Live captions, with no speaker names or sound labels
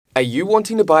Are you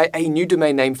wanting to buy a new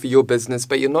domain name for your business,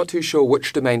 but you're not too sure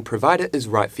which domain provider is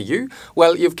right for you?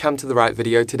 Well, you've come to the right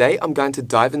video today. I'm going to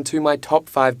dive into my top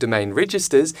 5 domain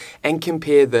registers and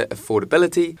compare the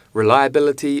affordability,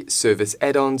 reliability, service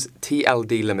add-ons,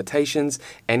 TLD limitations,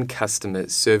 and customer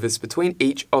service between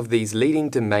each of these leading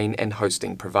domain and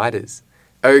hosting providers.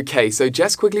 Okay, so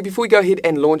just quickly before we go ahead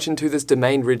and launch into this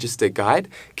domain register guide,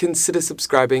 consider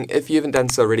subscribing if you haven't done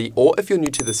so already or if you're new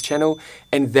to this channel,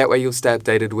 and that way you'll stay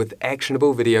updated with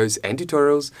actionable videos and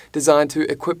tutorials designed to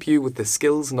equip you with the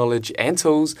skills, knowledge, and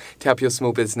tools to help your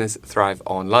small business thrive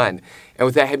online. And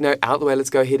with that head note out the way,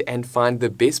 let's go ahead and find the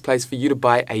best place for you to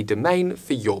buy a domain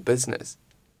for your business.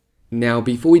 Now,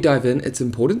 before we dive in, it's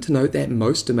important to note that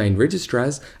most domain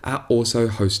registrars are also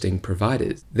hosting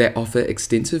providers that offer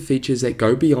extensive features that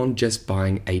go beyond just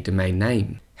buying a domain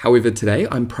name. However, today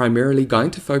I'm primarily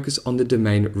going to focus on the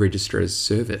domain registrar's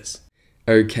service.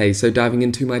 Okay, so diving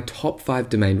into my top 5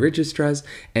 domain registrars,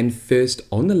 and first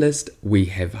on the list we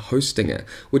have Hostinger,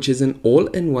 which is an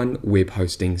all-in-one web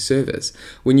hosting service.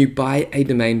 When you buy a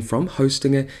domain from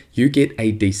Hostinger, you get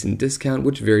a decent discount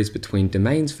which varies between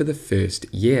domains for the first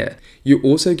year. You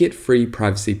also get free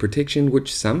privacy protection,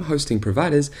 which some hosting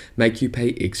providers make you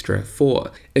pay extra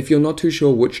for. If you're not too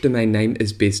sure which domain name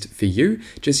is best for you,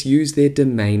 just use their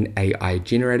domain AI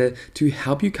generator to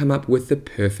help you come up with the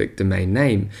perfect domain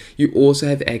name. You also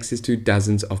have access to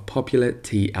dozens of popular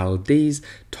TLDs,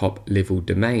 top level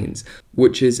domains,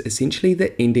 which is essentially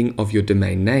the ending of your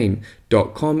domain name.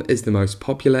 .com is the most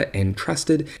popular and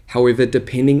trusted. However,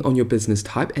 depending on your business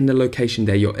type and the location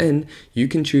that you're in, you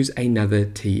can choose another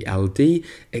TLD,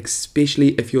 especially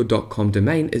if your .com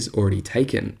domain is already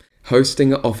taken.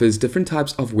 Hostinger offers different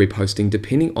types of web hosting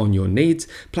depending on your needs,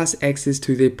 plus access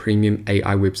to their premium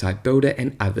AI website builder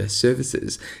and other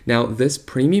services. Now, this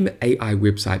premium AI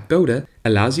website builder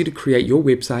allows you to create your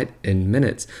website in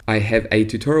minutes. I have a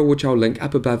tutorial which I'll link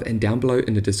up above and down below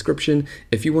in the description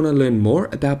if you want to learn more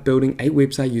about building a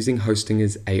website using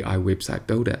Hostinger's AI website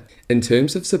builder. In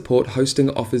terms of support,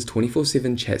 Hostinger offers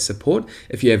 24/7 chat support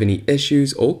if you have any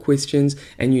issues or questions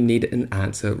and you need an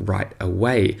answer right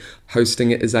away.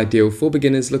 Hostinger is ideal for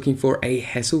beginners looking for a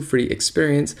hassle-free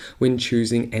experience when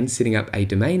choosing and setting up a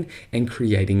domain and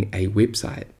creating a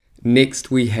website. Next,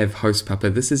 we have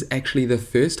HostPapa. This is actually the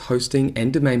first hosting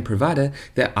and domain provider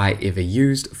that I ever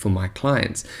used for my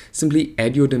clients. Simply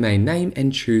add your domain name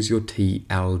and choose your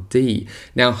TLD.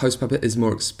 Now, HostPapa is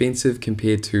more expensive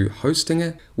compared to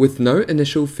Hostinger with no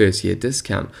initial first year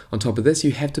discount. On top of this,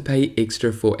 you have to pay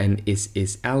extra for an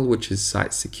SSL, which is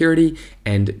site security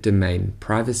and domain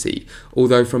privacy.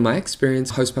 Although from my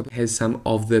experience, HostPapa has some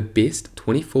of the best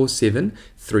 24/7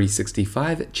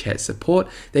 365 chat support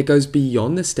that goes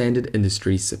beyond the standard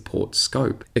industry support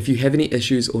scope. If you have any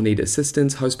issues or need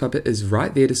assistance, HostPapa is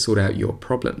right there to sort out your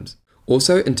problems.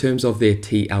 Also, in terms of their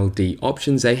TLD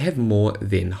options, they have more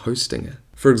than Hostinger.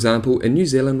 For example, in New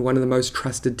Zealand, one of the most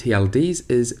trusted TLDs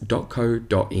is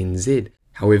 .co.nz.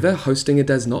 However, Hostinger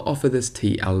does not offer this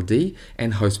TLD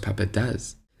and HostPapa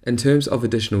does. In terms of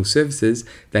additional services,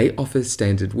 they offer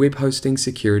standard web hosting,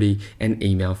 security, and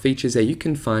email features that you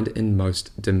can find in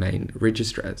most domain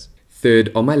registrars.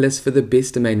 Third on my list for the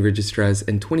best domain registrars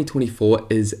in 2024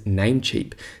 is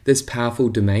Namecheap. This powerful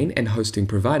domain and hosting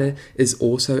provider is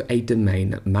also a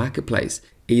domain marketplace.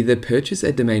 Either purchase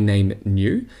a domain name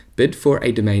new, bid for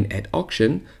a domain at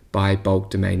auction, buy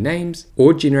bulk domain names,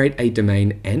 or generate a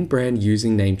domain and brand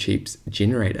using Namecheap's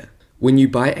generator. When you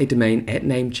buy a domain at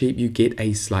Namecheap, you get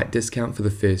a slight discount for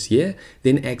the first year,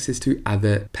 then access to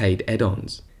other paid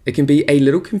add-ons. It can be a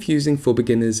little confusing for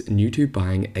beginners new to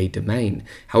buying a domain.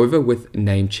 However, with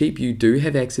Namecheap, you do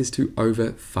have access to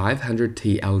over 500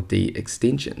 TLD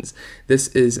extensions. This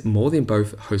is more than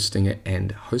both Hostinger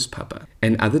and HostPapa,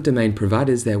 and other domain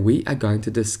providers that we are going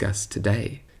to discuss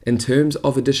today. In terms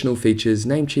of additional features,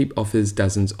 Namecheap offers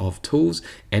dozens of tools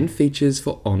and features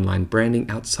for online branding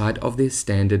outside of their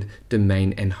standard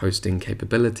domain and hosting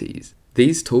capabilities.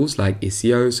 These tools like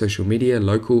SEO, social media,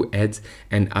 local ads,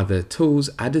 and other tools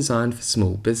are designed for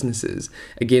small businesses.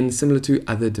 Again, similar to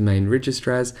other domain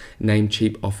registrars,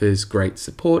 Namecheap offers great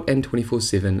support and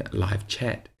 24/7 live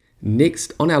chat.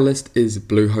 Next on our list is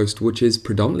Bluehost, which is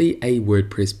predominantly a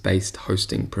WordPress-based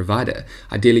hosting provider,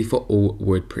 ideally for all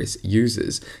WordPress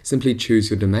users. Simply choose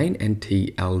your domain and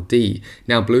TLD.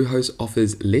 Now, Bluehost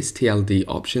offers less TLD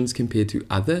options compared to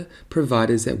other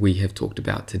providers that we have talked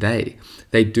about today.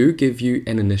 They do give you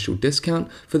an initial discount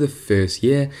for the first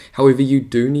year, however, you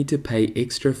do need to pay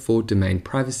extra for domain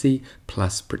privacy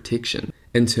plus protection.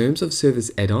 In terms of service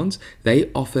add-ons, they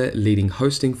offer leading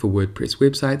hosting for WordPress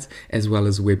websites, as well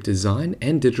as web design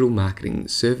and digital marketing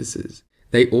services.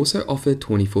 They also offer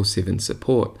 24/7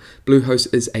 support.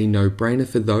 Bluehost is a no-brainer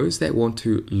for those that want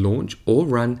to launch or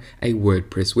run a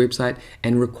WordPress website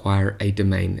and require a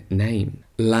domain name.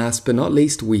 Last but not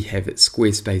least, we have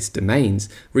Squarespace domains.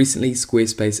 Recently,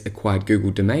 Squarespace acquired Google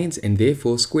Domains, and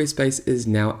therefore Squarespace is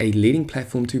now a leading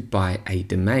platform to buy a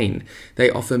domain.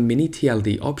 They offer many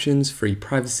TLD options, free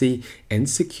privacy, and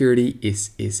security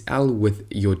SSL with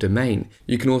your domain.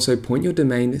 You can also point your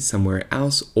domain somewhere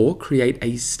else or create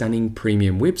a stunning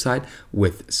premium website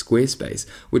with Squarespace,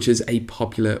 which is a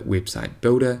popular website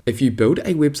builder. If you build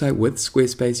a website with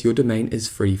Squarespace, your domain is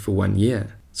free for 1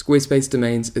 year. Squarespace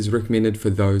Domains is recommended for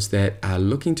those that are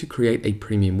looking to create a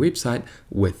premium website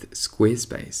with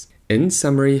Squarespace. In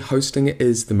summary, hosting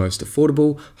is the most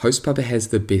affordable, HostPapa has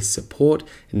the best support,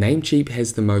 Namecheap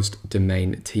has the most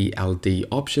domain TLD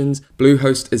options,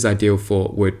 Bluehost is ideal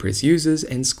for WordPress users,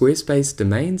 and Squarespace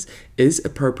Domains is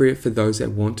appropriate for those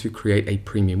that want to create a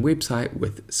premium website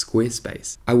with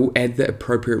Squarespace. I will add the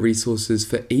appropriate resources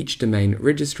for each domain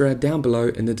registrar down below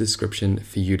in the description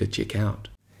for you to check out.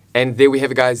 And there we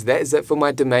have it, guys. That is it for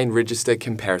my domain register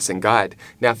comparison guide.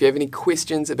 Now, if you have any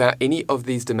questions about any of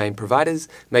these domain providers,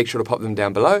 make sure to pop them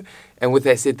down below. And with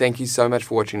that said, thank you so much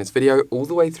for watching this video all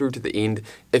the way through to the end.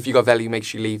 If you got value, make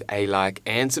sure you leave a like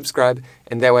and subscribe.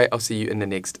 And that way, I'll see you in the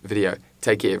next video.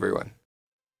 Take care, everyone.